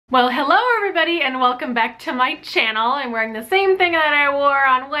Well, hello everybody and welcome back to my channel. I'm wearing the same thing that I wore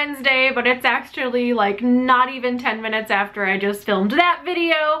on Wednesday, but it's actually like not even 10 minutes after I just filmed that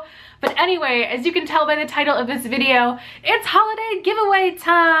video. But anyway, as you can tell by the title of this video, it's holiday giveaway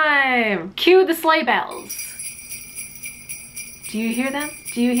time! Cue the sleigh bells. Do you hear them?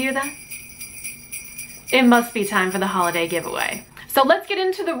 Do you hear them? It must be time for the holiday giveaway. So let's get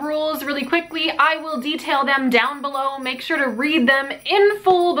into the rules really quickly. I will detail them down below. Make sure to read them in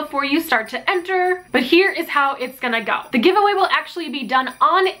full before you start to enter. But here is how it's gonna go. The giveaway will actually be done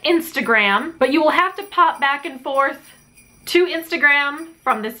on Instagram, but you will have to pop back and forth to Instagram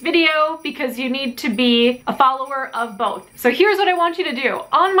from this video because you need to be a follower of both. So here's what I want you to do.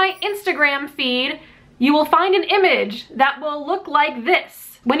 On my Instagram feed, you will find an image that will look like this.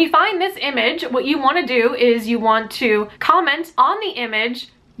 When you find this image, what you want to do is you want to comment on the image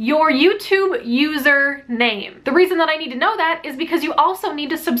your YouTube user name. The reason that I need to know that is because you also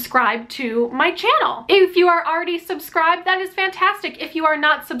need to subscribe to my channel. If you are already subscribed, that is fantastic. If you are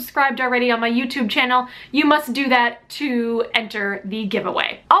not subscribed already on my YouTube channel, you must do that to enter the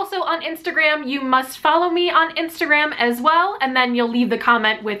giveaway. Also on Instagram, you must follow me on Instagram as well, and then you'll leave the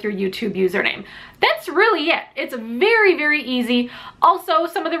comment with your YouTube username. That's really it. It's very, very easy. Also,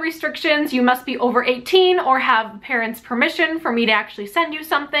 some of the restrictions, you must be over 18 or have parents' permission for me to actually send you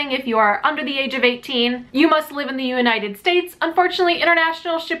something if you are under the age of 18. You must live in the United States. Unfortunately,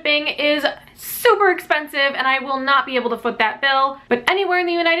 international shipping is super expensive and I will not be able to foot that bill, but anywhere in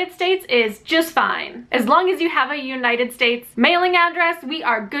the United States is just fine. As long as you have a United States mailing address, we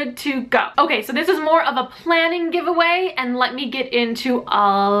are good to go. Okay, so this is more of a planning giveaway and let me get into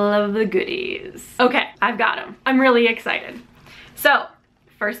all of the goodies. Okay, I've got them. I'm really excited. So,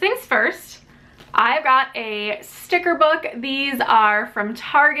 first things first, I've got a sticker book. These are from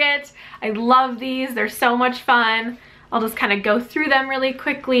Target. I love these. They're so much fun. I'll just kind of go through them really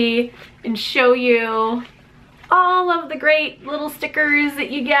quickly and show you all of the great little stickers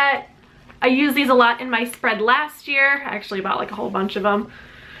that you get. I used these a lot in my spread last year. I actually bought like a whole bunch of them.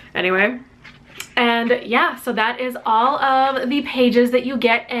 Anyway. And yeah, so that is all of the pages that you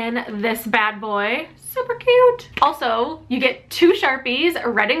get in this bad boy. Super cute. Also, you get two Sharpies,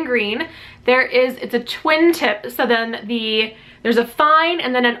 red and green. It's a twin tip, so then there's a fine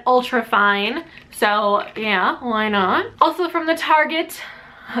and then an ultra fine. So yeah, why not? Also from the Target,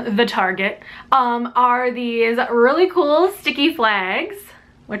 are these really cool sticky flags,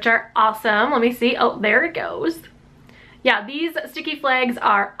 which are awesome. Let me see. Oh, there it goes. Yeah, these sticky flags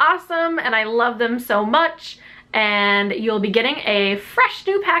are awesome and I love them so much. And you'll be getting a fresh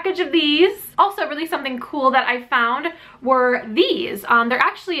new package of these. Also, really something cool that I found were these. They're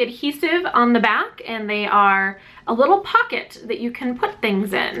actually adhesive on the back and they are a little pocket that you can put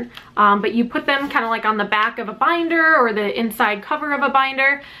things in. But you put them kind of like on the back of a binder or the inside cover of a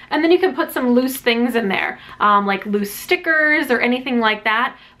binder, and then you can put some loose things in there, like loose stickers or anything like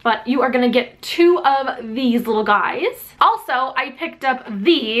that. But you are gonna get two of these little guys. Also, I picked up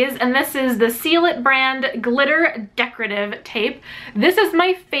these, and this is the Seal It brand glitter decorative tape. This is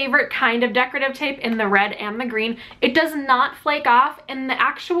my favorite kind of decorative tape in the red and the green. It does not flake off, and the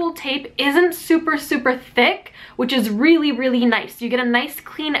actual tape isn't super, super thick, which is really, really nice. You get a nice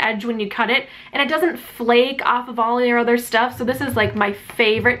clean edge when you cut it, and it doesn't flake off of all your other stuff. So this is like my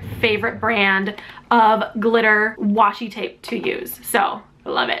favorite brand of glitter washi tape to use. So I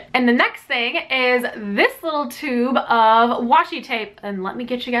love it. And the next thing is this little tube of washi tape, and let me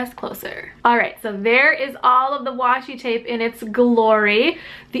get you guys closer. All right, so there is all of the washi tape in its glory.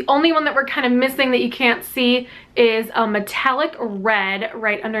 The only one that we're kind of missing that you can't see is a metallic red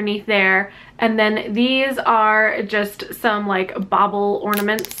right underneath there. And then these are just some like bauble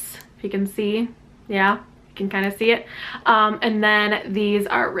ornaments, if you can see. Yeah, you can kind of see it. And then these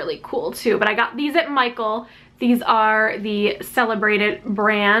are really cool too, but I got these at Michael. These are the Celebrated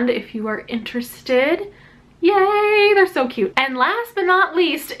brand if you are interested. Yay, they're so cute. And last but not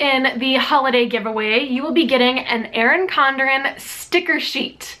least, in the holiday giveaway, you will be getting an Erin Condren sticker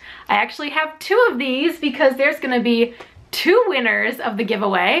sheet. I actually have two of these because there's gonna be two winners of the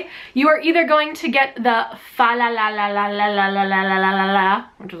giveaway. You are either going to get the Falalalala,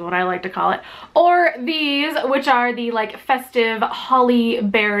 which is what I like to call it, or these, which are the like festive holly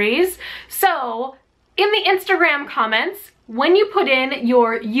berries. So in the Instagram comments, when you put in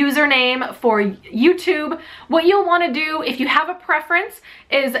your username for YouTube, what you'll want to do, if you have a preference,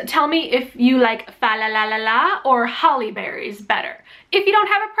 is tell me if you like Falalalala or holly berries better. If you don't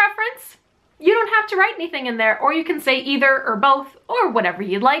have a preference, you don't have to write anything in there, or you can say either or both or whatever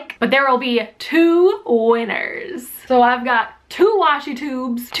you'd like, but there will be two winners. So I've got 2 washi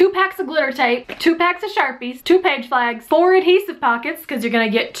tubes, 2 packs of glitter tape, 2 packs of Sharpies, 2 page flags, 4 adhesive pockets, because you're gonna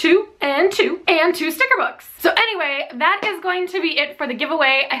get 2 and 2, and 2 sticker books. So anyway, that is going to be it for the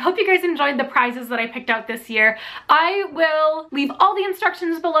giveaway. I hope you guys enjoyed the prizes that I picked out this year. I will leave all the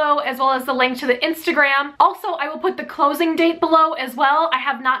instructions below, as well as the link to the Instagram. Also, I will put the closing date below as well. I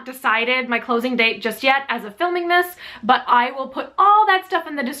have not decided my closing date just yet as of filming this, but I will put all that stuff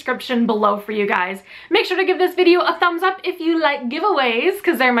in the description below for you guys. Make sure to give this video a thumbs up if you like giveaways,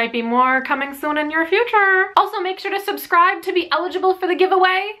 because there might be more coming soon in your future. Also, make sure to subscribe to be eligible for the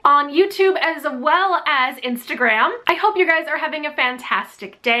giveaway on YouTube as well as Instagram. I hope you guys are having a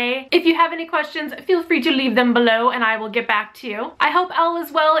fantastic day. If you have any questions, feel free to leave them below and I will get back to you. I hope all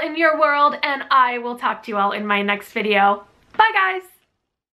is well in your world, and I will talk to you all in my next video. Bye guys!